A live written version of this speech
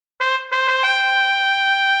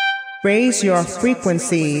Raise your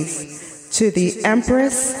frequencies to the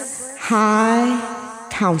Empress High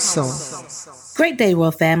Council. Great day,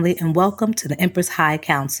 Royal Family, and welcome to the Empress High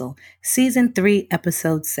Council, Season 3,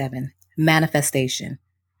 Episode 7, Manifestation.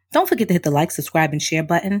 Don't forget to hit the like, subscribe, and share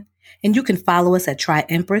button, and you can follow us at Try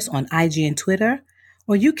Empress on IG and Twitter,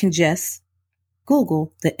 or you can just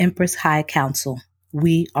Google the Empress High Council.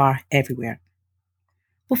 We are everywhere.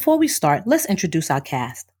 Before we start, let's introduce our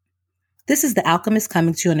cast. This is the alchemist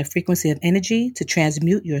coming to you on a frequency of energy to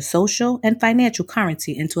transmute your social and financial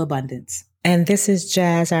currency into abundance. And this is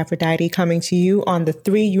Jazz Aphrodite coming to you on the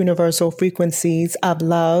 3 universal frequencies of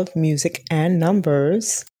love, music, and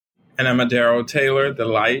numbers. And I'm Adaro Taylor, the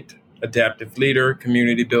light, adaptive leader,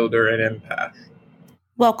 community builder, and empath.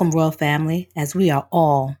 Welcome, Royal Family, as we are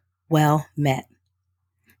all well met.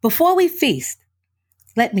 Before we feast,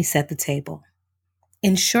 let me set the table.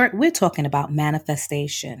 In short, we're talking about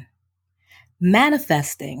manifestation.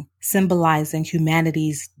 Manifesting, symbolizing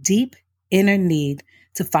humanity's deep inner need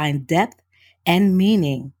to find depth and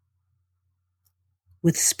meaning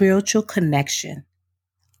with spiritual connection,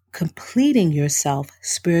 completing yourself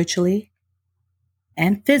spiritually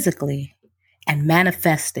and physically, and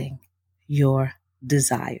manifesting your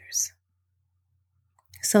desires.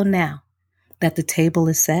 So now that the table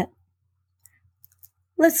is set,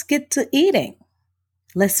 let's get to eating.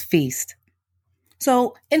 Let's feast.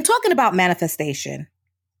 So in talking about manifestation,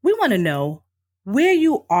 we want to know where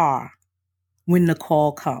you are when the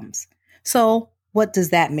call comes. So what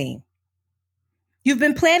does that mean? You've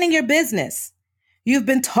been planning your business. You've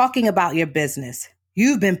been talking about your business.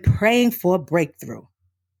 You've been praying for a breakthrough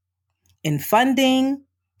in funding,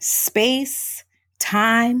 space,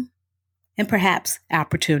 time, and perhaps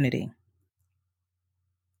opportunity.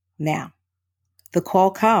 Now, the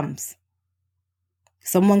call comes.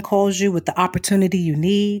 Someone calls you with the opportunity you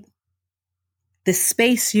need, the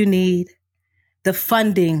space you need, the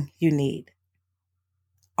funding you need.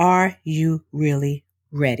 Are you really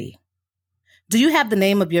ready? Do you have the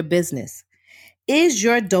name of your business? Is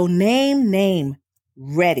your domain name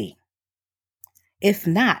ready? If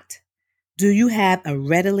not, do you have a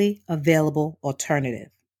readily available alternative?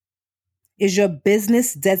 Is your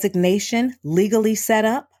business designation legally set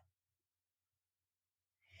up?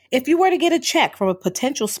 If you were to get a check from a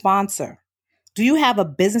potential sponsor, do you have a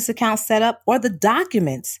business account set up or the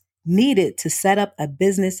documents needed to set up a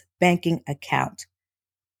business banking account?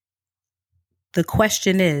 The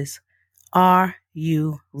question is, are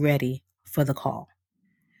you ready for the call?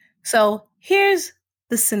 So here's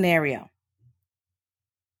the scenario.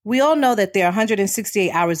 We all know that there are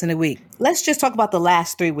 168 hours in a week. Let's just talk about the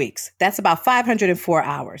last 3 weeks. That's about 504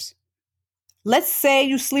 hours. Let's say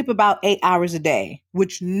you sleep about 8 hours a day,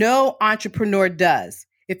 which no entrepreneur does.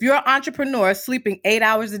 If you're an entrepreneur sleeping 8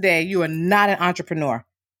 hours a day, you are not an entrepreneur.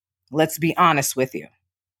 Let's be honest with you.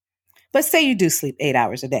 But say you do sleep 8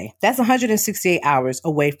 hours a day. That's 168 hours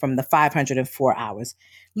away from the 504 hours,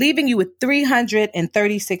 leaving you with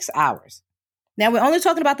 336 hours. Now, we're only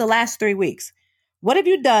talking about the last 3 weeks. What have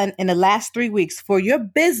you done in the last 3 weeks for your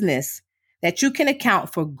business that you can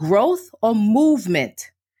account for growth or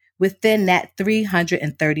movement within that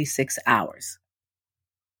 336 hours?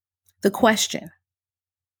 The question,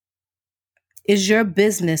 is your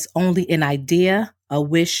business only an idea, a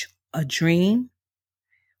wish, a dream,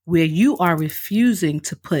 where you are refusing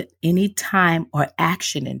to put any time or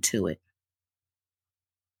action into it?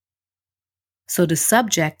 So the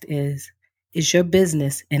subject is your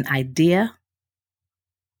business an idea,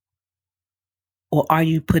 or are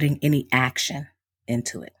you putting any action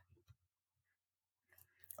into it?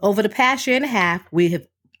 Over the past year and a half, we have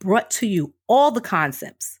brought to you all the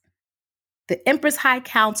concepts. The Empress High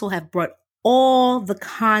Council have brought all the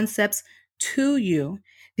concepts to you,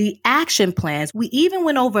 the action plans. We even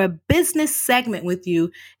went over a business segment with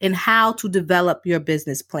you in how to develop your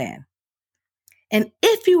business plan. And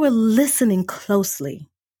if you were listening closely,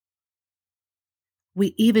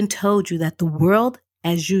 we even told you that the world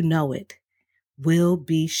as you know it will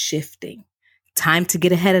be shifting. Time to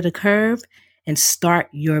get ahead of the curve and start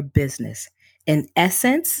your business. In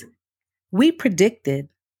essence, we predicted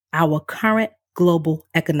our current global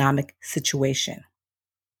economic situation.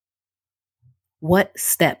 What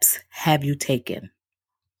steps have you taken?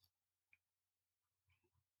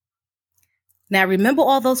 Now, remember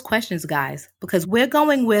all those questions, guys, because we're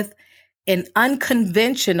going with an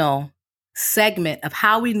unconventional segment of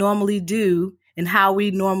how we normally do and how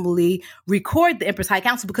we normally record the Empress High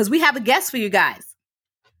Council, because we have a guest for you guys.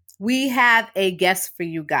 We have a guest for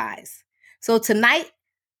you guys. So tonight,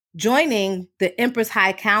 joining the Empress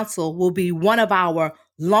High Council will be one of our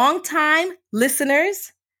longtime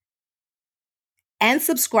listeners and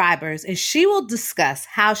subscribers, and she will discuss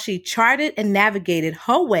how she charted and navigated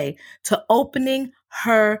her way to opening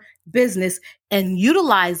her business and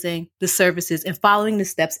utilizing the services and following the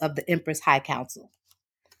steps of the Empress High Council.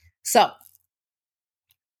 So,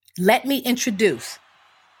 let me introduce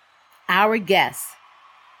our guest,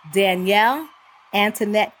 Danielle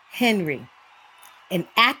Antoinette Henry, an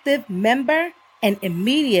active member and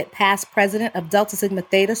immediate past president of Delta Sigma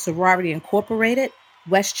Theta Sorority Incorporated,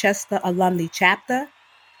 Westchester Alumni Chapter,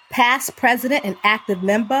 past president and active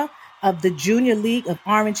member of the Junior League of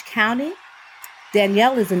Orange County.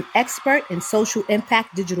 Danielle is an expert in social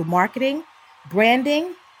impact digital marketing,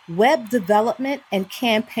 branding, web development, and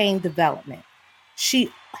campaign development.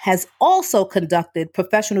 She has also conducted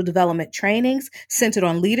professional development trainings centered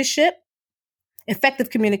on leadership, effective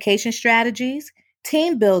communication strategies,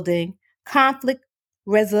 team building, conflict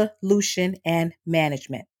resolution, and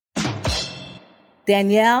management.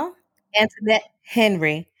 Danielle Antoinette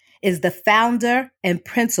Henry is the founder and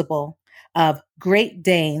principal of Great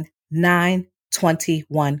Dane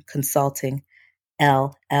 921 Consulting,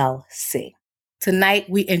 LLC. Tonight,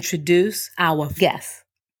 we introduce our guest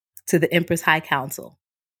to the Empress High Council.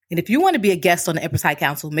 And if you want to be a guest on the Empress High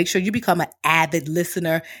Council, make sure you become an avid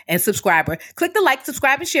listener and subscriber. Click the like,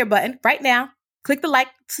 subscribe, and share button right now. Click the like,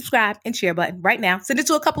 subscribe, and share button right now. Send it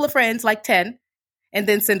to a couple of friends, like 10, and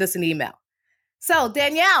then send us an email. So,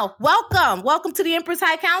 Danielle, welcome. Welcome to the Empress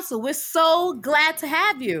High Council. We're so glad to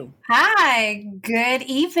have you. Hi. Good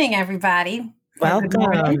evening, everybody. Welcome. Good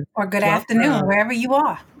morning or good afternoon, wherever you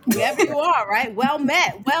are. Wherever you are, right? Well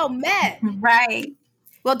met. Well met. Right.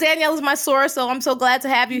 Well, Danielle is my soror, so I'm so glad to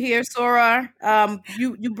have you here, soror.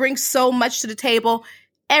 You bring so much to the table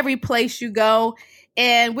every place you go.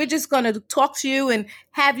 And we're just going to talk to you and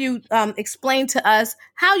have you explain to us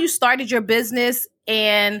how you started your business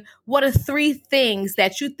and what are 3 things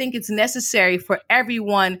that you think is necessary for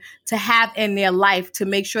everyone to have in their life to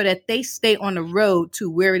make sure that they stay on the road to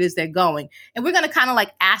where it is they're going. And we're going to kind of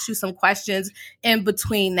like ask you some questions in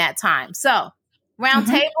between that time. So, round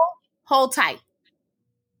table, hold tight.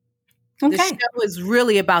 Okay. The show is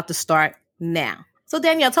really about to start now. So,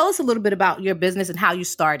 Danielle, tell us a little bit about your business and how you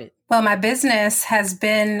started. Well, my business has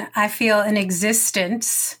been, I feel, in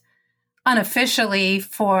existence unofficially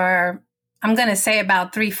for, I'm going to say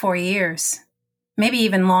about 3-4 years, maybe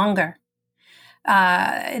even longer.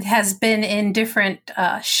 It has been in different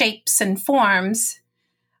shapes and forms,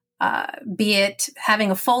 be it having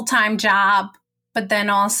a full-time job, but then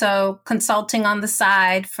also consulting on the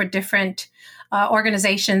side for different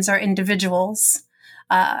organizations or individuals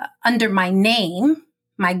under my name,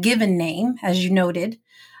 my given name, as you noted.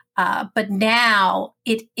 But now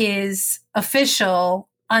it is official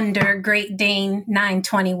under Great Dane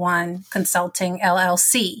 921 Consulting,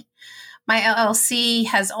 LLC. My LLC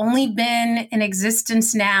has only been in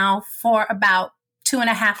existence now for about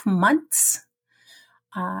 2.5 months.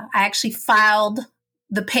 I actually filed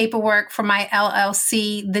the paperwork for my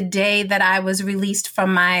LLC the day that I was released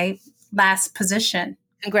from my last position.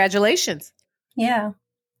 Congratulations. Yeah.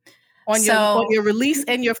 On your release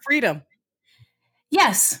and your freedom.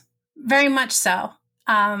 Yes, very much so.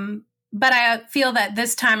 But I feel that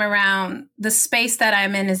this time around, the space that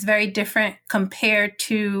I'm in is very different compared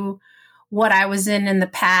to what I was in the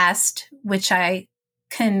past, which I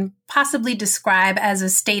can possibly describe as a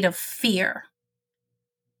state of fear.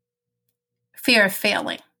 Fear of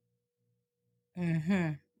failing.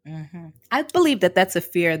 I believe that that's a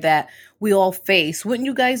fear that we all face. Wouldn't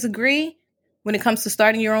you guys agree when it comes to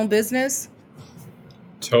starting your own business?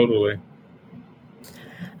 Totally.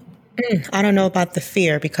 I don't know about the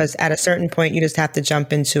fear, because at a certain point you just have to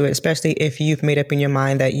jump into it, especially if you've made up in your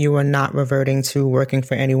mind that you are not reverting to working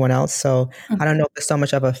for anyone else. So I don't know if it's so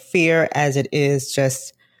much of a fear as it is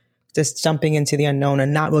just jumping into the unknown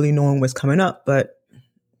and not really knowing what's coming up, but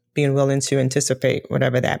being willing to anticipate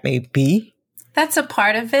whatever that may be. That's a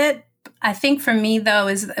part of it. I think for me, though,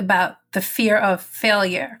 is about the fear of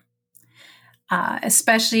failure,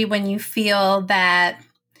 especially when you feel that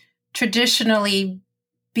traditionally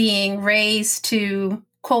being raised to,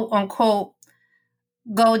 quote unquote,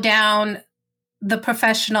 go down the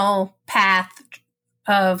professional path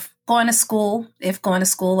of going to school, if going to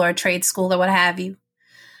school or a trade school or what have you,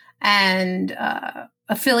 and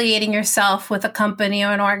affiliating yourself with a company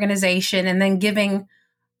or an organization and then giving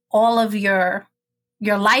all of your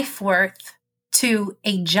life worth to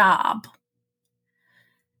a job.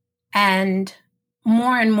 And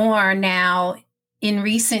more now in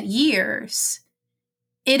recent years,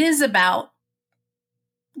 it is about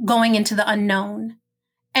going into the unknown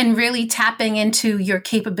and really tapping into your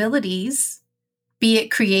capabilities, be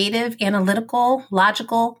it creative, analytical,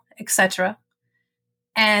 logical, etc.,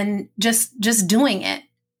 and just doing it.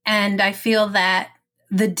 And I feel that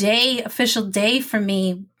the official day for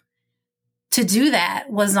me to do that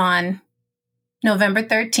was on November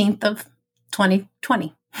 13th of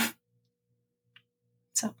 2020.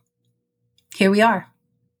 So here we are.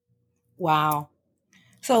 Wow.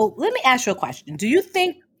 So let me ask you a question. Do you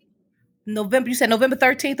think you said November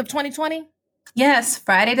 13th of 2020? Yes,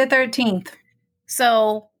 Friday the 13th.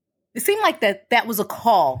 So it seemed like that was a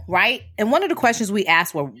call, right? And one of the questions we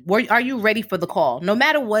asked are you ready for the call? No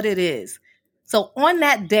matter what it is. So on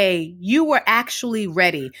that day, you were actually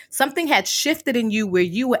ready. Something had shifted in you where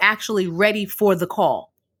you were actually ready for the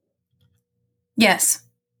call. Yes.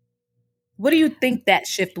 What do you think that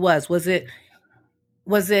shift was? Was it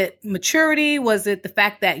maturity? Was it the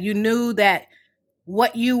fact that you knew that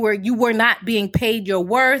what you were not being paid your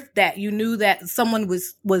worth, that you knew that someone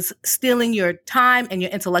was stealing your time and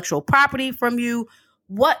your intellectual property from you?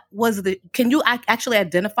 Can you actually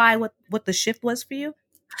identify what the shift was for you?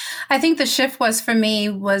 I think the shift for me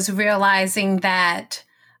was realizing that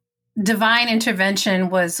divine intervention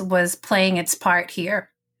was playing its part here.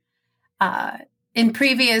 In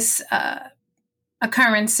previous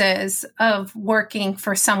occurrences of working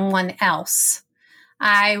for someone else,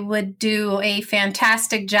 I would do a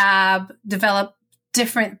fantastic job, develop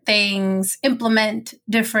different things, implement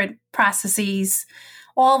different processes,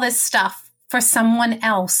 all this stuff for someone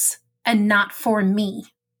else and not for me.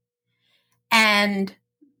 And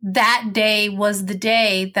that day was the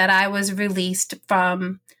day that I was released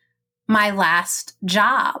from my last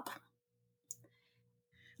job.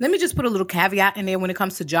 Let me just put a little caveat in there when it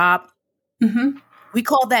comes to job. Mm-hmm. We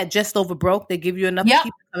call that just over broke. They give you enough to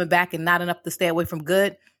keep coming back and not enough to stay away from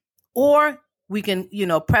good. Or we can,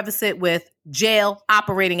 preface it with jail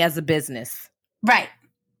operating as a business. Right.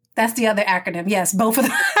 That's the other acronym. Yes, both of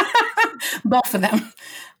them. Both of them.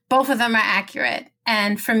 Both of them are accurate.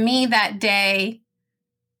 And for me that day,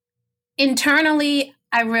 internally,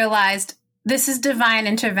 I realized this is divine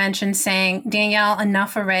intervention saying, Danielle,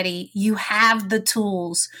 enough already. You have the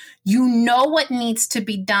tools. You know what needs to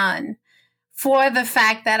be done. For the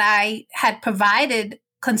fact that I had provided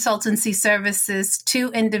consultancy services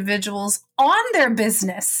to individuals on their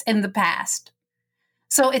business in the past.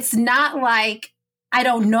 So it's not like I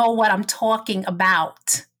don't know what I'm talking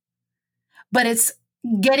about, but it's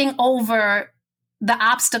getting over the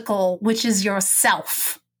obstacle, which is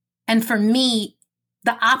yourself. And for me,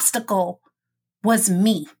 the obstacle was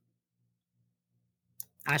me.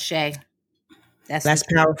 Ashe. That's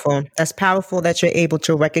powerful. That's powerful that you're able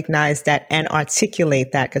to recognize that and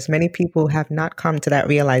articulate that, because many people have not come to that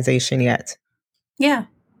realization yet. Yeah.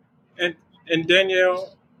 And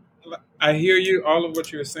Danielle, I hear you. All of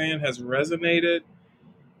what you're saying has resonated.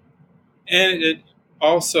 And it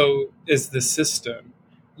also is the system.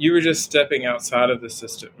 You were just stepping outside of the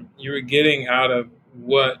system. You were getting out of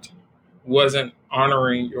what wasn't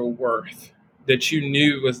honoring your worth, that you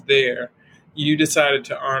knew was there. You decided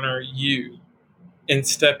to honor you in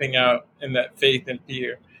stepping out in that faith and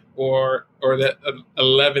fear, or that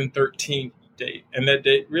 11/13 date. And that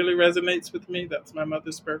date really resonates with me. That's my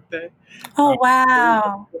mother's birthday. Oh,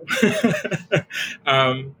 wow.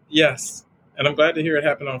 Yes. And I'm glad to hear it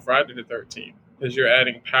happen on Friday the 13th, because you're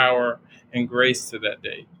adding power and grace to that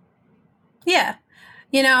date. Yeah.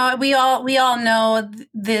 We all know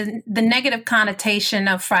the negative connotation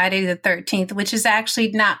of Friday the 13th, which is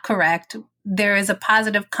actually not correct. There is a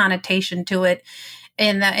positive connotation to it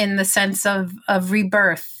in the sense of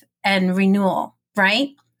rebirth and renewal, right?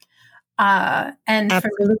 And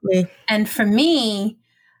absolutely. For me,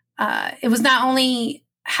 it was not only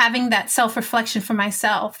having that self-reflection for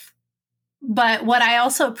myself, but what I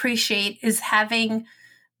also appreciate is having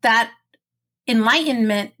that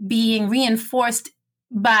enlightenment being reinforced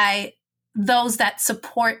by those that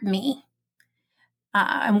support me.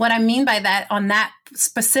 And what I mean by that, on that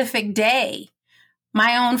specific day,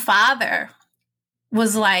 my own father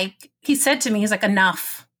was like, he said to me, he's like,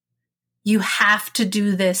 enough. You have to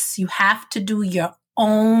do this. You have to do your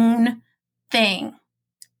own thing.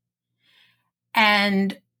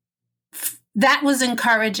 And that was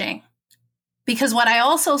encouraging, because what I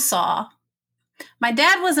also saw, my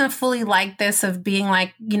dad wasn't fully like this, of being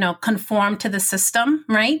like, conform to the system,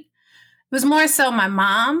 right? It was more so my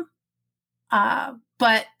mom.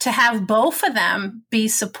 But to have both of them be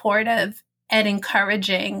supportive and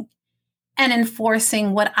encouraging and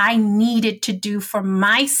enforcing what I needed to do for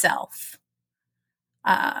myself,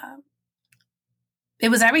 it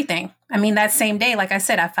was everything. I mean, that same day, like I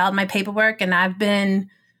said, I filed my paperwork and I've been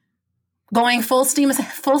going full steam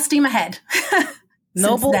ahead.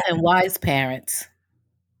 Noble and wise parents.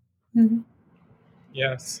 Mm-hmm.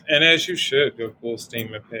 Yes, and as you should go full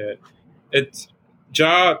steam ahead. It's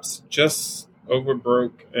jobs just over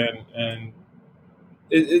broke, and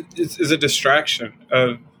it's a distraction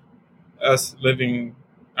of us living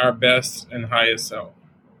our best and highest self.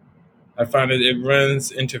 I find it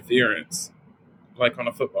runs interference, like on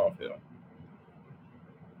a football field.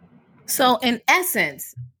 So, in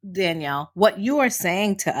essence, Danielle, what you are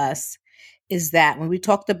saying to us is that when we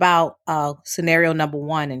talked about scenario number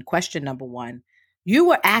one and question number one, you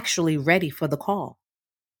were actually ready for the call.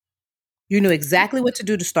 You knew exactly what to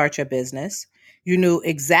do to start your business. You knew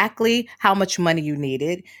exactly how much money you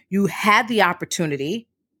needed. You had the opportunity.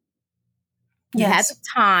 You had the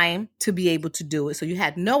time to be able to do it. So you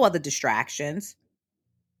had no other distractions.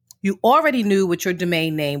 You already knew what your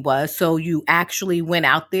domain name was. So you actually went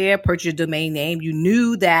out there, purchased your domain name. You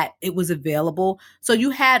knew that it was available. So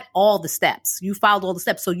you had all the steps. You followed all the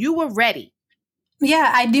steps. So you were ready.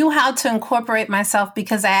 Yeah, I knew how to incorporate myself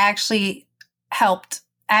because I actually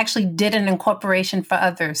did an incorporation for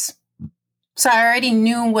others. So I already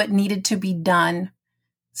knew what needed to be done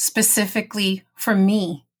specifically for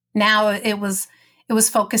me. Now it was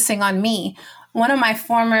focusing on me. One of my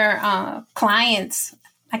former clients,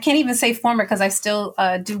 I can't even say former because I still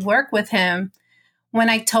do work with him. When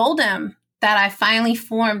I told him that I finally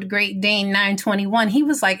formed Great Dane 921, he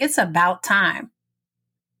was like, "It's about time."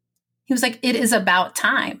 He was like, "It is about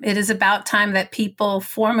time. It is about time that people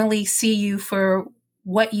formally see you for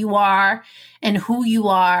what you are and who you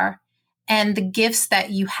are and the gifts that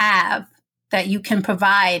you have that you can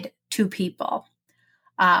provide to people."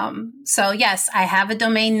 So yes, I have a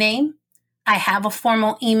domain name. I have a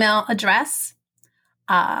formal email address.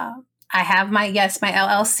 I have my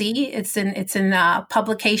LLC. It's in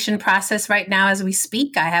publication process right now as we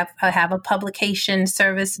speak. I have a publication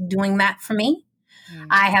service doing that for me.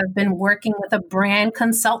 I have been working with a brand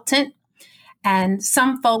consultant, and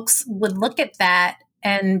some folks would look at that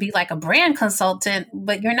and be like, "A brand consultant,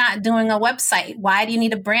 but you're not doing a website. Why do you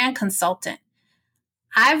need a brand consultant?"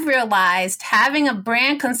 I've realized having a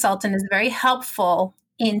brand consultant is very helpful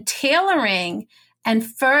in tailoring and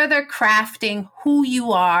further crafting who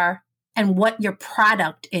you are and what your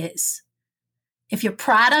product is. If your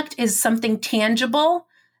product is something tangible,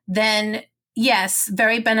 then yes,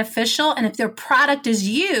 very beneficial. And if your product is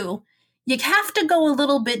you have to go a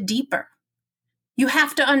little bit deeper. You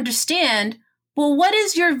have to understand, well, what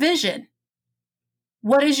is your vision?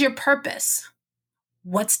 What is your purpose?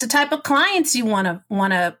 What's the type of clients you want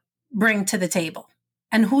to bring to the table?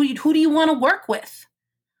 And who do you want to work with?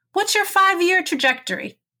 What's your 5-year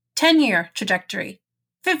trajectory, 10-year trajectory,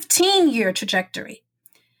 15-year trajectory?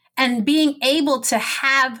 And being able to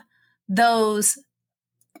have those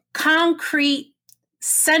concrete,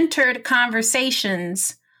 centered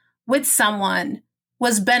conversations with someone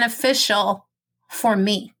was beneficial for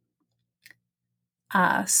me.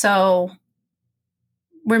 So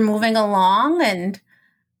we're moving along and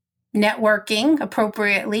networking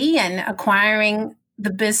appropriately and acquiring the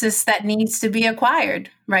business that needs to be acquired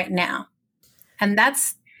right now. And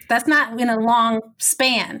that's not in a long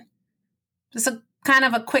span. It's a kind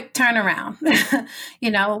of a quick turnaround.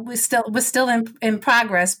 We're still in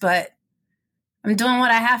progress, but I'm doing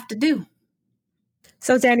what I have to do.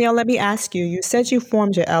 So Danielle, let me ask you, you said you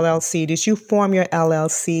formed your LLC. Did you form your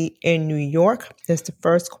LLC in New York? That's the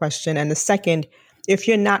first question. And the second, if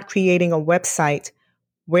you're not creating a website,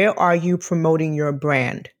 where are you promoting your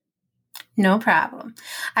brand? No problem.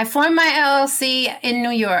 I formed my LLC in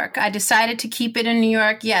New York. I decided to keep it in New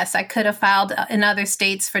York. Yes, I could have filed in other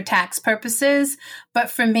states for tax purposes. But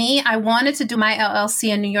for me, I wanted to do my LLC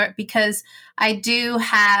in New York because I do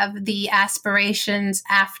have the aspirations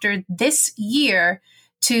after this year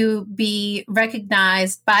to be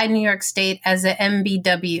recognized by New York State as a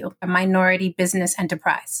MBW, a minority business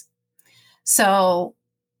enterprise. So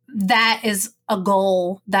that is a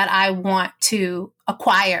goal that I want to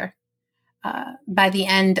acquire by the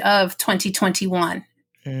end of 2021.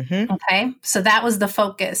 Mm-hmm. Okay. So that was the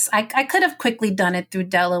focus. I could have quickly done it through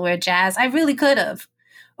Delaware Jazz. I really could have.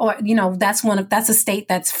 Or, that's a state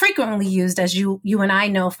that's frequently used, as you and I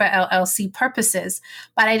know, for LLC purposes.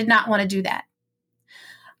 But I did not want to do that.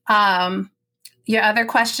 Your other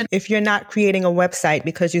question. If you're not creating a website,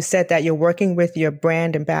 because you said that you're working with your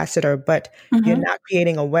brand ambassador, but you're not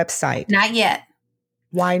creating a website. Not yet.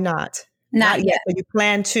 Why not? Not yet. But you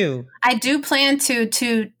plan to. I do plan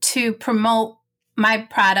to promote my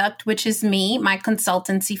product, which is me, my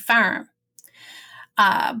consultancy firm.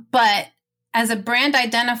 But as a brand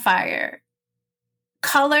identifier,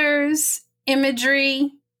 colors,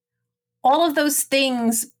 imagery, all of those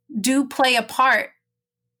things do play a part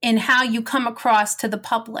in how you come across to the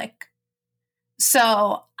public.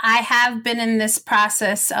 So I have been in this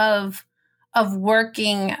process of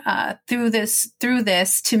working through this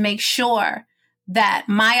to make sure that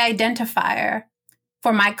my identifier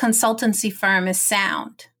for my consultancy firm is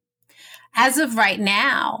sound. As of right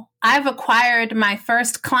now, I've acquired my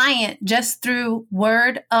first client just through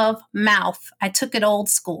word of mouth. I took it old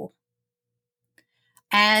school.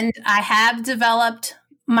 And I have developed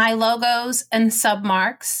my logos and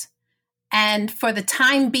submarks. And for the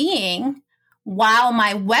time being, while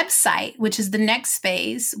my website, which is the next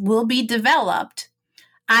phase, will be developed,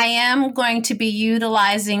 I am going to be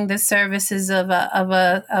utilizing the services of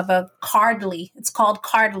a Cardly. It's called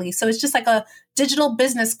Cardly. So it's just like a digital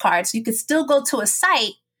business card. So you could still go to a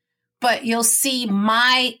site, but you'll see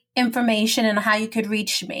my information and how you could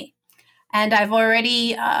reach me. And I've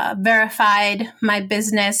already verified my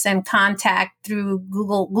business and contact through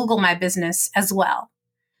Google My Business as well.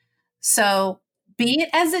 So be it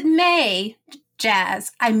as it may,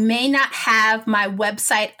 Jazz, I may not have my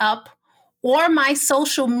website up or my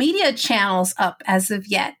social media channels up as of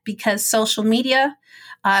yet, because social media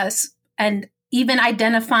and even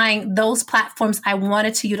identifying those platforms I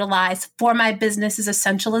wanted to utilize for my business is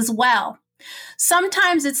essential as well.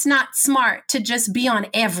 Sometimes it's not smart to just be on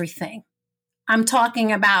everything. I'm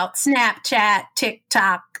talking about Snapchat,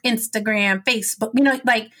 TikTok, Instagram, Facebook,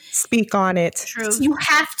 like Speak on it. True. You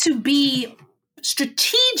have to be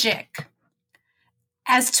strategic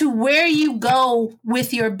as to where you go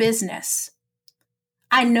with your business.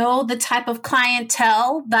 I know the type of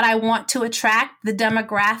clientele that I want to attract, the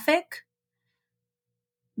demographic,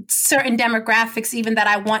 certain demographics even that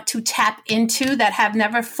I want to tap into that have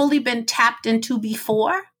never fully been tapped into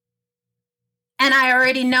before. And I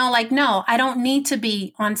already know, no, I don't need to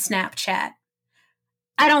be on Snapchat.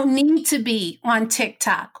 I don't need to be on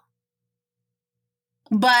TikTok.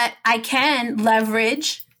 But I can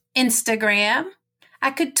leverage Instagram. I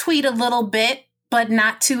could tweet a little bit, but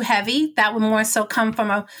not too heavy. That would more so come from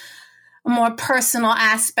a more personal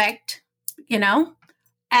aspect,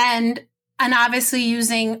 and obviously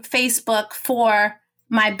using Facebook for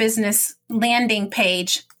my business landing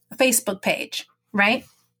page, Facebook page, right?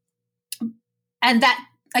 And that,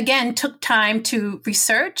 again, took time to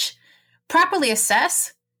research, properly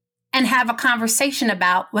assess, and have a conversation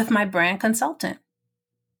about with my brand consultant.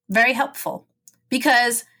 Very helpful,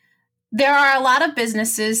 because there are a lot of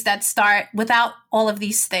businesses that start without all of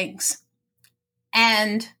these things.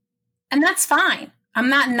 And that's fine. I'm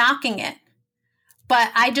not knocking it.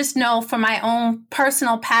 But I just know from my own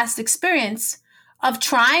personal past experience of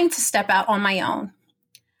trying to step out on my own,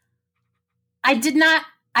 I did not,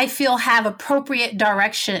 I feel, have appropriate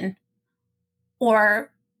direction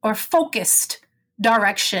or focused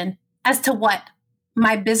direction as to what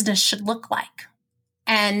my business should look like.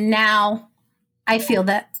 And now I feel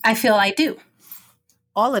I do.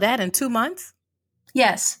 All of that in 2 months?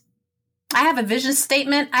 Yes. I have a vision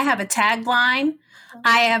statement. I have a tagline.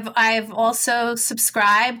 I've also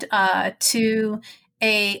subscribed to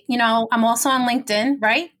I'm also on LinkedIn,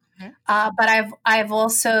 right? But I've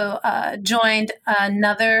also joined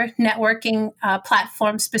another networking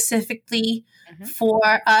platform specifically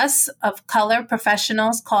for us of color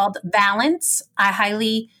professionals called Balance. I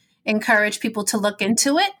highly encourage people to look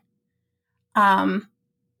into it. And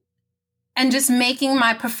just making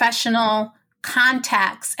my professional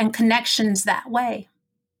contacts and connections that way.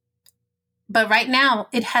 But right now,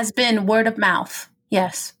 it has been word of mouth.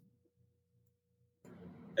 Yes.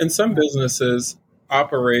 And some businesses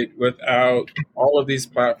operate without all of these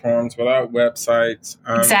platforms, without websites.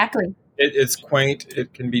 Exactly. It's quaint.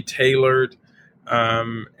 It can be tailored.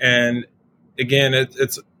 And again,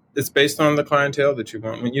 it's based on the clientele that you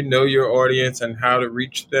want. When you know your audience and how to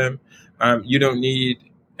reach them, you don't need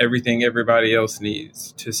everything everybody else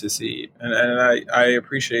needs to succeed. And I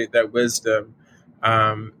appreciate that wisdom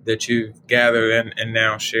that you've gathered and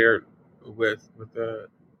now shared with the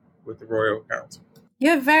Royal Council.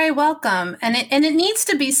 You're very welcome. And it needs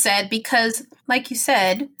to be said because, like you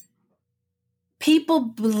said, people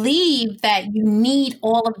believe that you need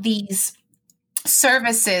all of these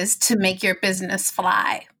services to make your business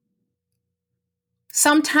fly.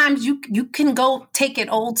 Sometimes you can go take it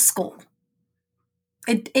old school.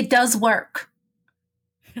 It does work.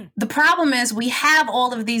 The problem is we have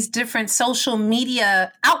all of these different social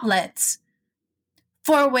media outlets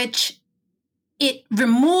for which it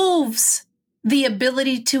removes the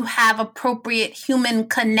ability to have appropriate human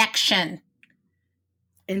connection.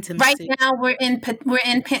 Intimacy. Right now we're in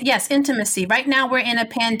intimacy. Right now we're in a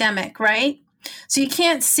pandemic, right? So you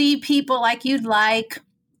can't see people like you'd like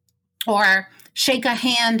or shake a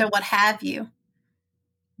hand or what have you.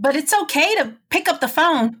 But it's okay to pick up the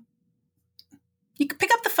phone You can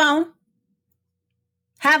pick up the phone,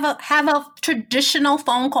 have a traditional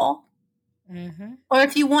phone call. Mm-hmm. Or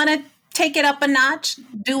if you want to take it up a notch,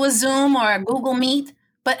 do a Zoom or a Google Meet,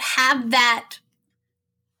 but have that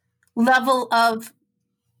level of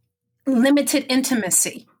limited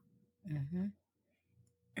intimacy. Mm-hmm.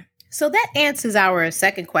 So that answers our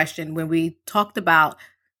second question when we talked about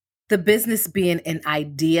the business being an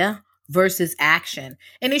idea versus action.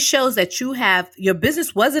 And it shows that your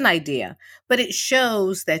business was an idea, but it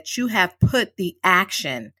shows that you have put the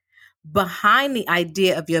action behind the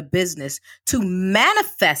idea of your business to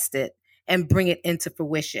manifest it and bring it into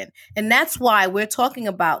fruition. And that's why we're talking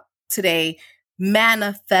about today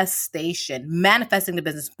manifestation, manifesting the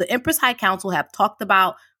business. The Empress High Council have talked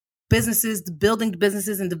about businesses, building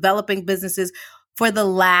businesses and developing businesses for the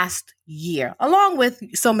last year, along with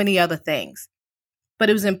so many other things. But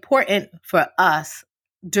it was important for us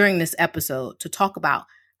during this episode to talk about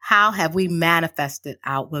how have we manifested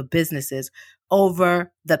our businesses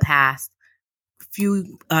over the past year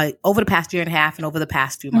and a half and over the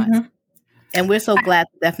past few months. Mm-hmm. And we're so glad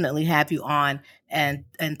to definitely have you on and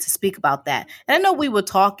to speak about that. And I know we were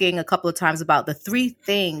talking a couple of times about the 3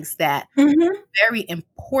 things that mm-hmm. are very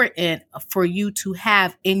important for you to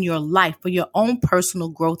have in your life for your own personal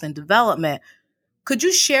growth and development. Could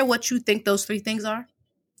you share what you think those 3 things are?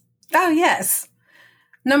 Oh, yes.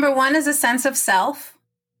 Number 1 is a sense of self.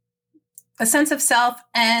 A sense of self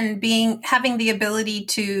and having the ability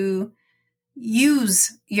to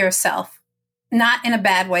use yourself. Not in a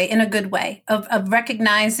bad way, in a good way, of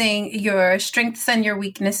recognizing your strengths and your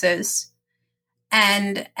weaknesses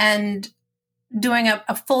and doing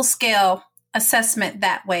a full-scale assessment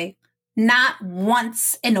that way. Not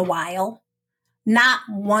once in a while, not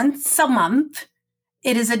once a month.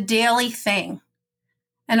 It is a daily thing.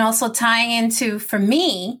 And also tying into, for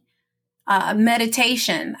me,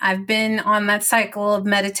 meditation. I've been on that cycle of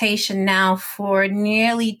meditation now for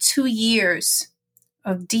nearly 2 years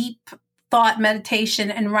of deep thought meditation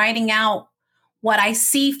and writing out what I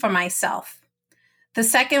see for myself. The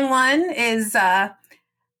second one is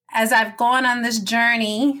as I've gone on this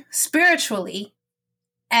journey spiritually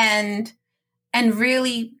and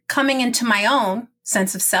really coming into my own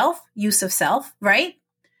sense of self, use of self, right?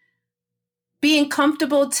 Being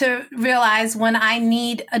comfortable to realize when I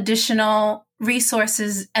need additional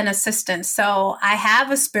resources and assistance. So I have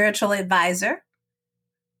a spiritual advisor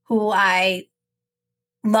who I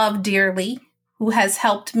love dearly, who has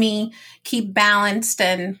helped me keep balanced,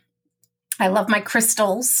 and I love my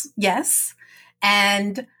crystals. Yes.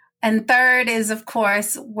 And third is, of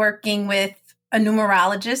course, working with a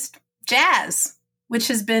numerologist, Jazz, which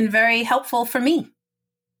has been very helpful for me.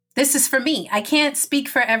 This is for me. I can't speak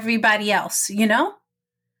for everybody else,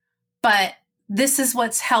 but this is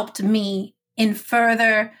what's helped me in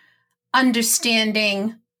further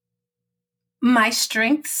understanding my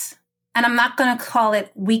strengths. And I'm not going to call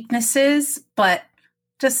it weaknesses, but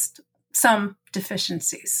just some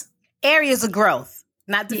deficiencies. Areas of growth,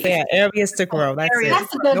 not deficiencies. Yeah, areas to grow. That's it.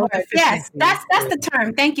 That's a good word. Yes, that's the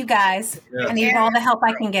term. Thank you, guys. Yeah. I need all the help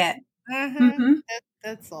I can get. Mm-hmm. Mm-hmm.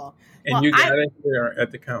 That's all. And you got it here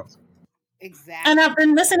at the council. Exactly. And I've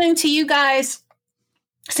been listening to you guys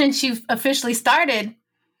since you've officially started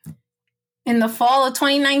in the fall of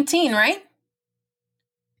 2019, right?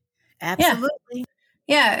 Absolutely.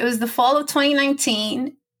 Yeah, it was the fall of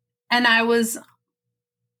 2019, and I was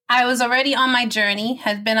already on my journey,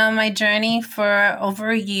 had been on my journey for over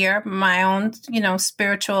a year, my own,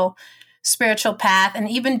 spiritual path. And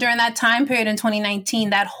even during that time period in 2019,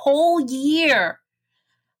 that whole year,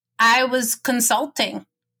 I was consulting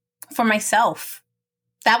for myself.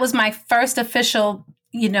 That was my first official,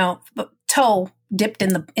 toe dipped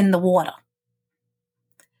in the water.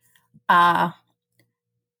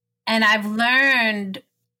 And I've learned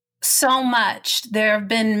so much. There have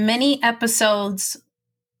been many episodes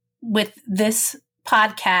with this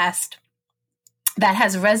podcast that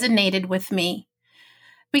has resonated with me,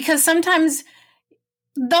 because sometimes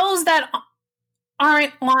those that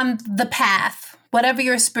aren't on the path, whatever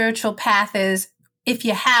your spiritual path is, if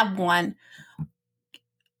you have one,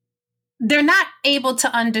 they're not able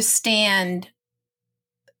to understand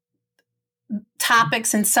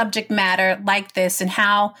topics and subject matter like this and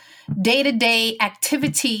how day-to-day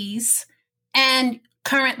activities and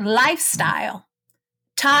current lifestyle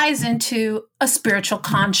ties into a spiritual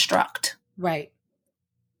construct. Right.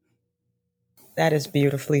 That is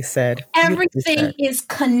beautifully said. Everything is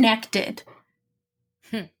connected.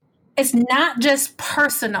 It's not just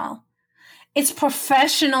personal. It's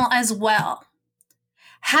professional as well.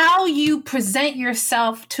 How you present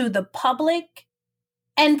yourself to the public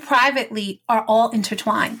and privately are all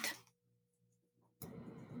intertwined.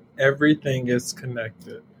 Everything is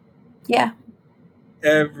connected. Yeah.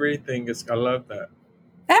 Everything is, I love that.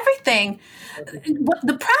 Everything. What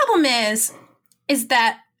the problem is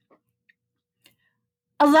that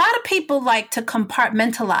a lot of people like to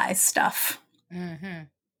compartmentalize stuff. Mm-hmm.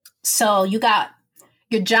 So you got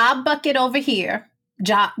your job bucket over here,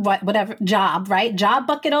 job right? Job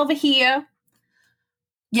bucket over here,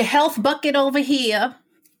 your health bucket over here,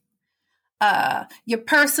 your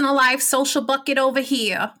personal life, social bucket over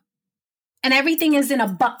here, and everything is in a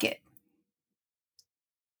bucket.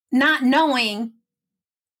 Not knowing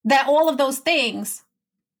that all of those things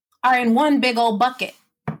are in one big old bucket.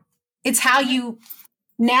 It's how you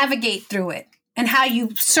navigate through it and how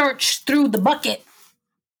you search through the bucket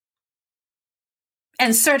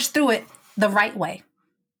and search through it the right way.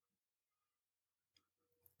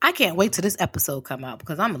 I can't wait till this episode come out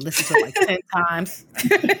because I'm going to listen to it like 10 times.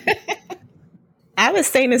 I was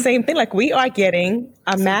saying the same thing. Like, we are getting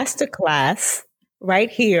a masterclass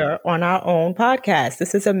right here on our own podcast.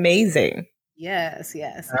 This is amazing. Yes.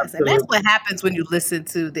 And that's what happens when you listen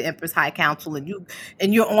to the Empress High Council and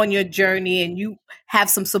you're on your journey and you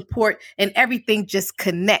have some support and everything just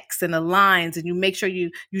connects and aligns and you make sure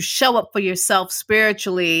you show up for yourself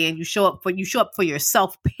spiritually and you show up for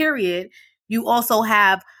yourself, period. You also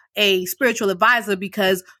have a spiritual advisor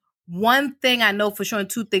because one thing I know for sure and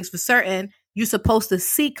two things for certain, you're supposed to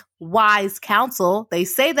seek wise counsel. They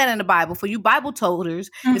say that in the Bible. For you Bible toters,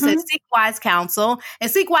 it says seek wise counsel.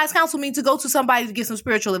 And seek wise counsel means to go to somebody to get some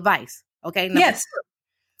spiritual advice. Okay? Yes.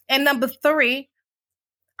 And number 3,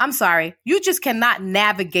 I'm sorry, you just cannot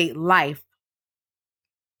navigate life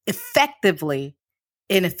effectively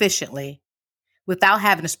and efficiently without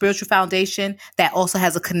having a spiritual foundation that also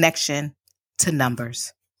has a connection to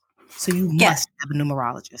numbers. So you must have a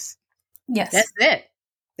numerologist. Yes. That's it.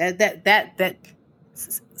 That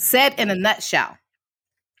said in a nutshell.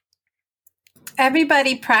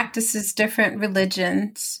 Everybody practices different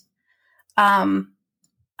religions.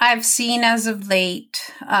 I've seen as of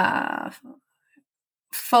late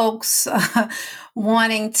folks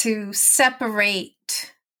wanting to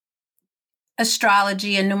separate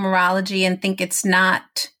astrology and numerology and think it's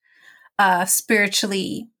not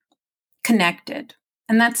spiritually connected.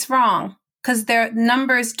 And that's wrong. Because their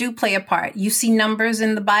numbers do play a part. You see numbers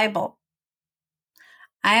in the Bible.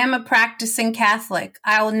 I am a practicing Catholic.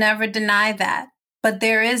 I will never deny that. But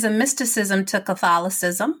there is a mysticism to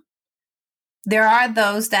Catholicism. There are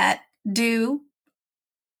those that do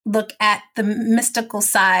look at the mystical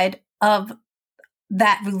side of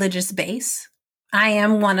that religious base. I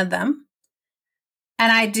am one of them.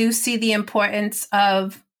 And I do see the importance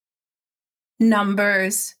of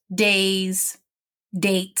numbers, days,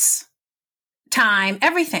 dates, time,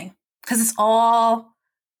 everything, because it's all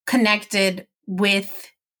connected with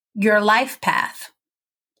your life path.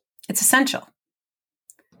 It's essential.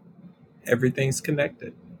 Everything's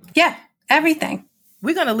connected. Yeah, everything.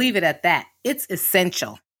 We're going to leave it at that. It's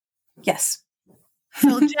essential. Yes.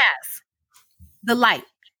 So, Jazz, the light.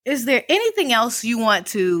 Is there anything else you want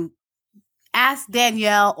to ask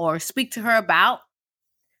Danielle or speak to her about?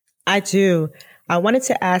 I do. I wanted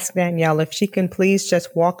to ask Danielle if she can please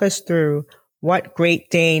just walk us through what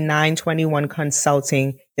Great Dane 921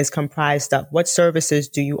 Consulting is comprised of. What services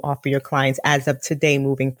do you offer your clients as of today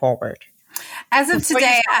moving forward? As of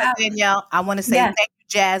today, Danielle, I want to say thank you,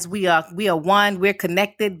 Jazz. We are one. We're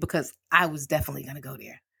connected because I was definitely going to go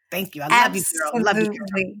there. Thank you. I love you, girl. I love you,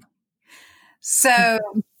 girl. So,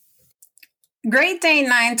 Great Dane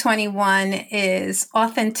 921 is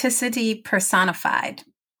authenticity personified.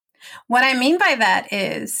 What I mean by that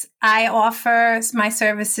is I offer my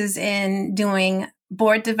services in doing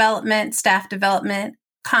board development, staff development,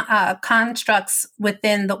 constructs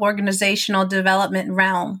within the organizational development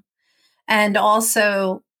realm, and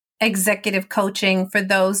also executive coaching for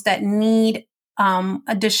those that need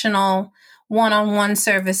additional one-on-one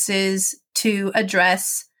services to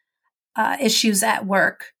address issues at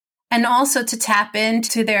work, and also to tap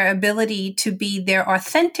into their ability to be their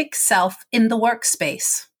authentic self in the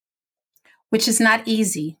workspace, which is not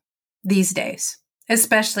easy these days,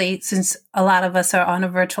 especially since a lot of us are on a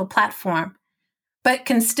virtual platform, but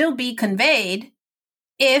can still be conveyed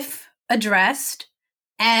if addressed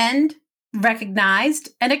and recognized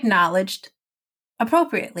and acknowledged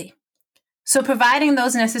appropriately. So providing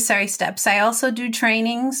those necessary steps. I also do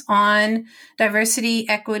trainings on diversity,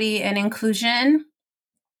 equity, and inclusion,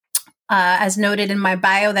 as noted in my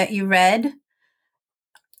bio that you read.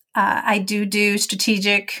 I do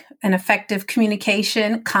strategic and effective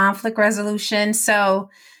communication, conflict resolution. So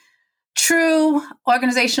true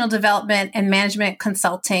organizational development and management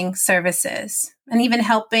consulting services, and even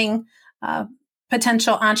helping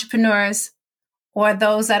potential entrepreneurs or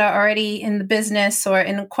those that are already in the business or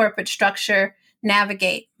in a corporate structure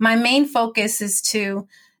navigate. My main focus is to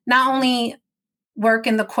not only work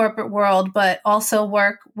in the corporate world, but also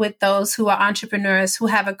work with those who are entrepreneurs who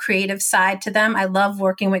have a creative side to them. I love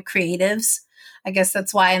working with creatives. I guess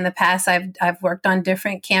that's why in the past I've worked on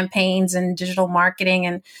different campaigns and digital marketing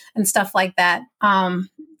and stuff like that.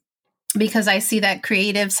 Because I see that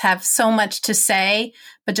creatives have so much to say,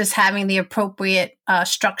 but just having the appropriate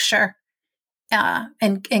structure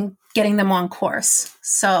and getting them on course.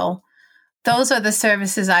 So those are the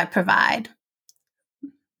services I provide.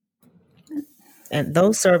 And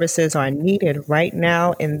those services are needed right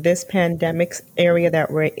now in this pandemic area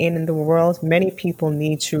that we're in the world. Many people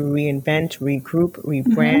need to reinvent, regroup,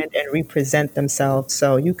 rebrand, and represent themselves.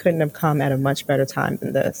 So you couldn't have come at a much better time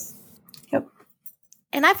than this. Yep.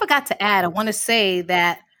 And I forgot to add, I want to say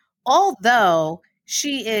that although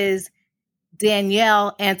she is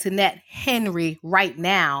Danielle Antoinette Henry right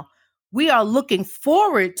now, we are looking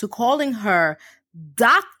forward to calling her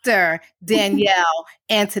Dr. Danielle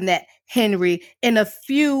Antoinette Henry in a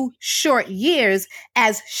few short years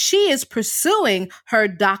as she is pursuing her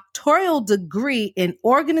doctoral degree in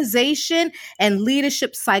organization and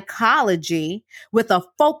leadership psychology with a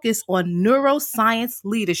focus on neuroscience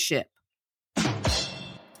leadership.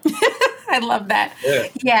 I love that. Yeah.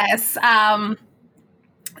 Yes.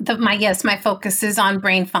 My focus is on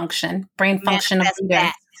brain function of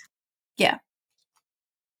leaders. Yeah.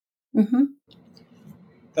 Mm-hmm.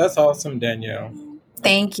 That's awesome, Danielle.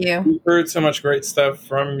 Thank you. We've heard so much great stuff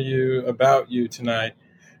from you about you tonight.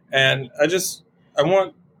 And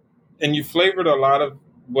and you flavored a lot of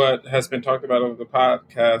what has been talked about over the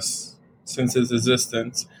podcast since its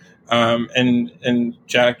existence. And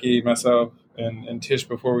Jackie, myself, and Tish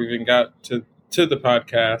before we even got to the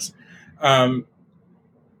podcast.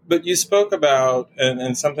 But you spoke about,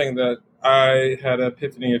 and something that I had an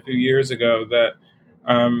epiphany a few years ago, that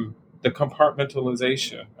the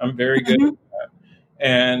compartmentalization. I'm very good at that.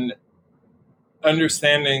 And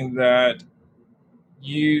understanding that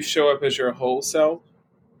you show up as your whole self.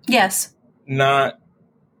 Yes. Not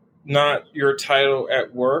your title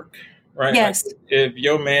at work, right? Yes. Like if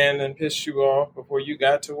your man then pissed you off before you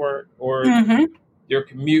got to work, or your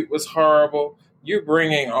commute was horrible, you're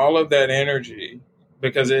bringing all of that energy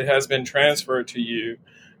because it has been transferred to you.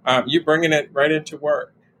 You're bringing it right into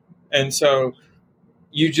work. And so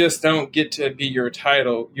you just don't get to be your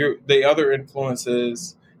title. The other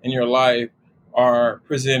influences in your life are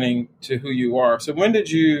presenting to who you are. So when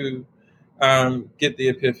did you get the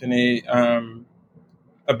epiphany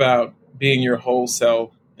about being your whole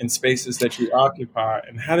self in spaces that you occupy,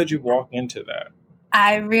 and how did you walk into that?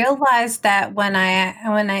 I realized that when I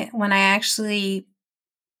actually,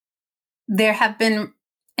 there have been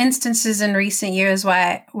instances in recent years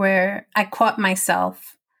where I caught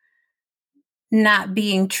myself not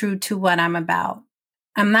being true to what I'm about.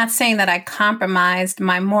 I'm not saying that I compromised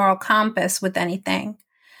my moral compass with anything,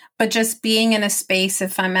 but just being in a space,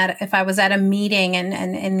 if I was at a meeting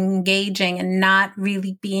and engaging and not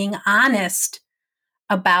really being honest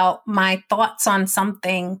about my thoughts on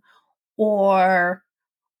something, or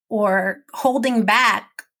holding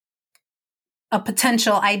back a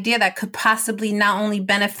potential idea that could possibly not only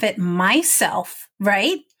benefit myself,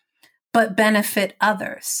 right, but benefit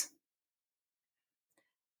others.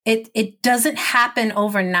 It doesn't happen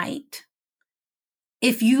overnight.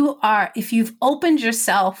 If you've opened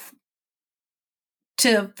yourself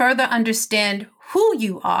to further understand who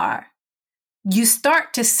you are, you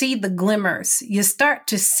start to see the glimmers. You start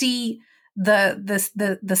to see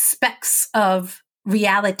the specks of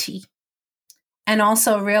reality, and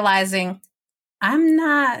also realizing I'm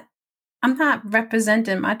not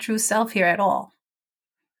representing my true self here at all.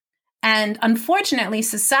 And unfortunately,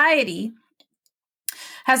 society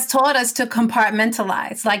has taught us to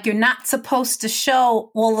compartmentalize. Like, you're not supposed to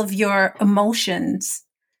show all of your emotions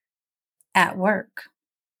at work.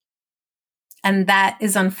 And that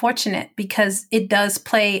is unfortunate because it does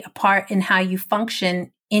play a part in how you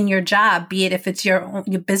function in your job, be it if it's your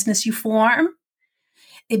business you form,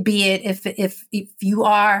 be it if you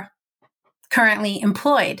are currently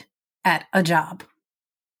employed at a job.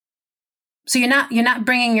 So you're not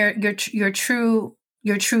bringing your true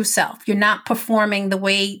self. You're not performing the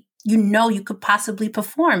way you could possibly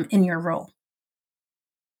perform in your role.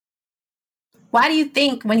 Why do you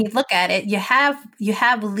think, when you look at it, you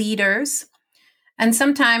have leaders, and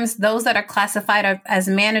sometimes those that are classified as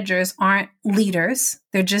managers aren't leaders.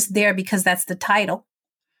 They're just there because that's the title.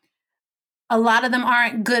 A lot of them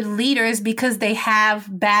aren't good leaders because they have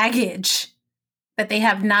baggage that they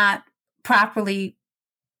have not properly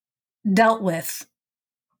dealt with,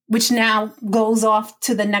 which now goes off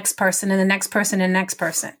to the next person and the next person and the next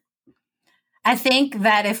person. I think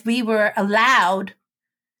that if we were allowed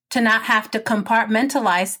to not have to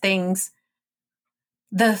compartmentalize things,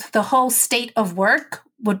 the whole state of work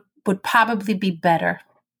would probably be better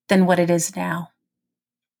than what it is now.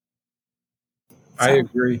 I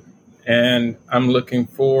agree. And I'm looking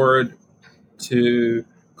forward to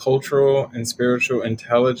cultural and spiritual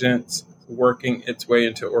intelligence working its way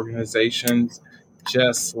into organizations,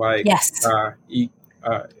 just like Yes.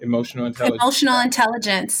 Emotional intelligence. Emotional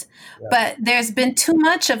intelligence. Yeah. But there's been too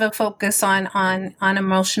much of a focus on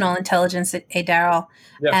emotional intelligence at Daryl.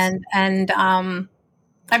 Yes. And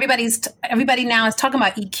everybody now is talking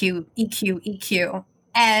about EQ.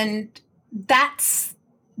 And that's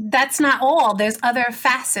not all. There's other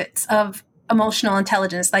facets of emotional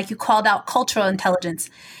intelligence, like you called out cultural intelligence.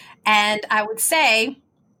 And I would say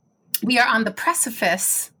we are on the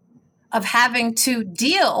precipice of having to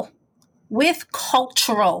deal with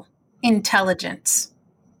cultural intelligence.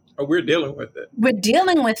 Oh, we're dealing with it. We're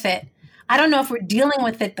dealing with it. I don't know if we're dealing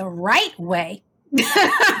with it the right way, but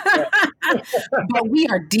we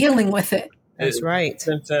are dealing with it. That's right.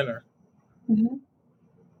 Center. Mm-hmm.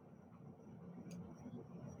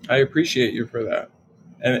 I appreciate you for that.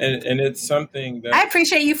 And it's something that I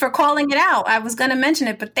appreciate you for calling it out. I was going to mention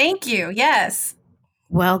it, but thank you. Yes.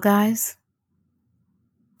 Well, guys,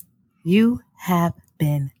 you have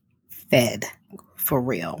been fed for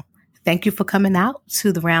real. Thank you for coming out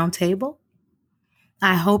to the round table.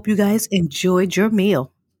 I hope you guys enjoyed your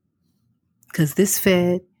meal, because this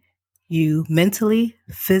fed you mentally,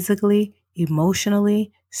 physically,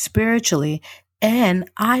 emotionally, spiritually, and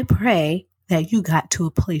I pray that you got to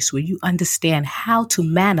a place where you understand how to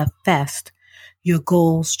manifest your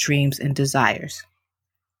goals, dreams, and desires.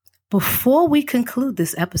 Before we conclude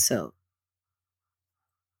this episode,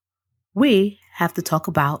 we have to talk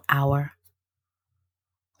about our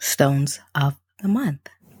stones of the month.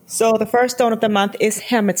 So the first stone of the month is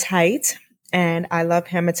hematite, and I love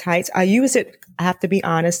hematite. I use it, I have to be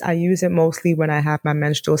honest, I use it mostly when I have my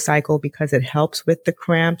menstrual cycle because it helps with the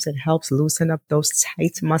cramps. It helps loosen up those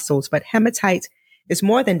tight muscles. But hematite is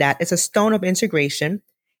more than that. It's a stone of integration,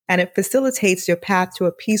 and it facilitates your path to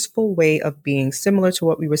a peaceful way of being, similar to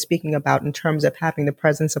what we were speaking about in terms of having the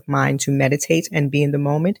presence of mind to meditate and be in the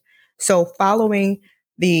moment. So following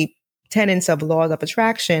the tenets of laws of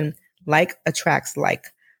attraction, like attracts like.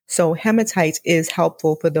 So hematite is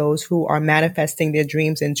helpful for those who are manifesting their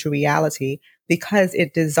dreams into reality because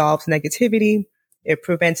it dissolves negativity, it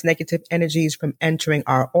prevents negative energies from entering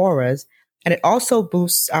our auras, and it also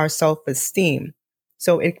boosts our self-esteem.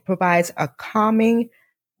 So it provides a calming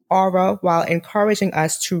aura while encouraging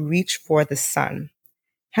us to reach for the sun.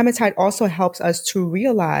 Hematite also helps us to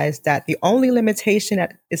realize that the only limitation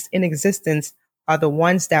that is in existence are the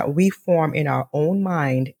ones that we form in our own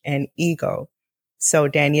mind and ego. So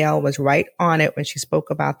Danielle was right on it when she spoke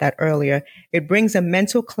about that earlier. It brings a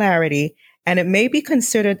mental clarity, and it may be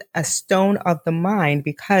considered a stone of the mind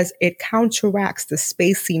because it counteracts the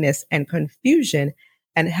spaciness and confusion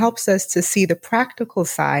and helps us to see the practical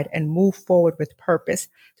side and move forward with purpose.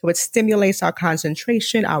 So it stimulates our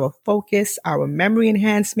concentration, our focus, our memory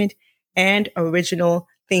enhancement, and original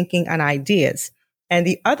thinking and ideas. And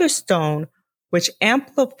the other stone, which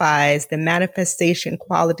amplifies the manifestation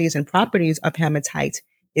qualities and properties of hematite,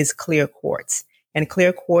 is clear quartz. And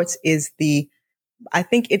clear quartz is I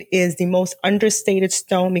think it is the most understated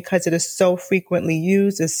stone because it is so frequently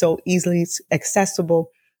used, is so easily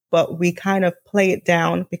accessible, but we kind of play it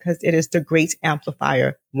down because it is the great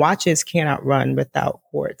amplifier. Watches cannot run without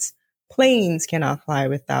quartz. Planes cannot fly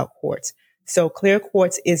without quartz. So clear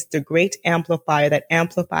quartz is the great amplifier that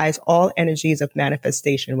amplifies all energies of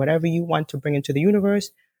manifestation. Whatever you want to bring into the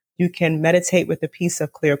universe, you can meditate with a piece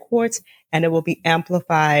of clear quartz and it will be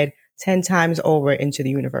amplified 10 times over into the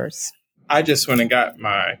universe. I just went and got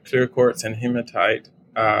my clear quartz and hematite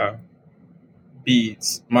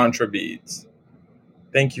beads, mantra beads.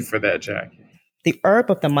 Thank you for that, Jackie. The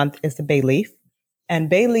herb of the month is the bay leaf. And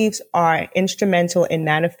bay leaves are instrumental in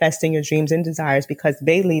manifesting your dreams and desires because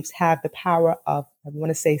bay leaves have the power of, I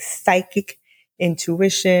want to say, psychic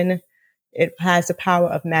intuition. It has the power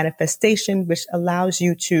of manifestation, which allows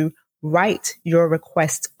you to write your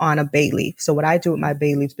request on a bay leaf. So what I do with my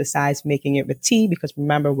bay leaves, besides making it with tea, because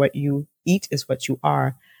remember, what you eat is what you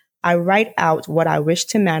are, I write out what I wish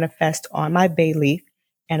to manifest on my bay leaf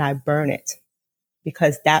and I burn it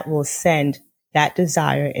because that will send that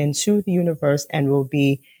desire into the universe and will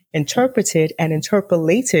be interpreted and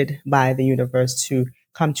interpolated by the universe to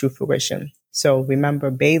come to fruition. So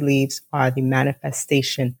remember, bay leaves are the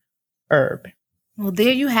manifestation herb. Well,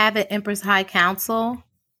 there you have it, Empress High Council,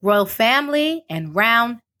 Royal Family, and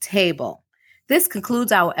Round Table. This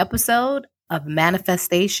concludes our episode of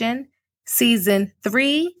Manifestation, Season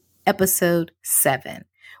 3, Episode 7.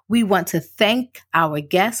 We want to thank our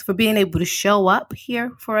guests for being able to show up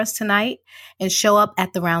here for us tonight and show up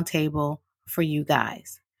at the round table for you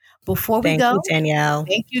guys. Before we go, thank you, Danielle.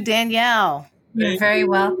 Thank you, Danielle. You're very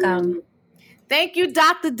welcome. Thank you,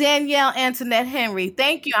 Dr. Danielle Antoinette Henry.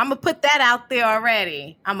 Thank you. I'm going to put that out there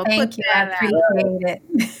already. I appreciate it.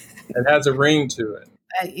 It has a ring to it.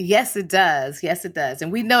 Yes, it does. Yes, it does. And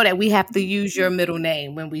we know that we have to use your middle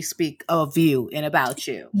name when we speak of you and about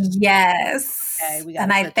you. Yes. Okay,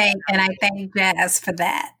 and I thank Jazz for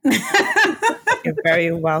that. You're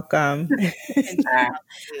very welcome.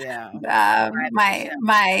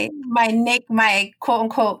 My quote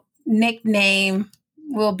unquote nickname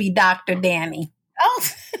will be Dr. Danny. Oh,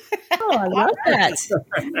 I love that.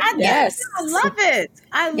 Yes. I love it.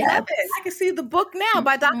 I love it. I can see the book now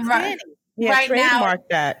by Dr. Danny. Yeah, right trademark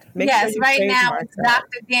now, that. Right now it's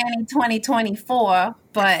Dr. Danny 2024,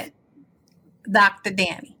 but Dr.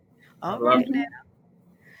 Danny. All right.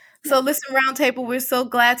 So listen, Roundtable, we're so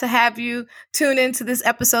glad to have you tune into this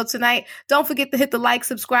episode tonight. Don't forget to hit the like,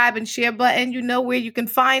 subscribe, and share button. You know where you can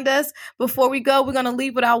find us. Before we go, we're going to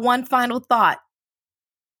leave with our one final thought.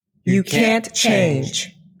 You can't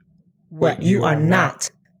change what you are not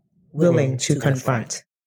willing to confront.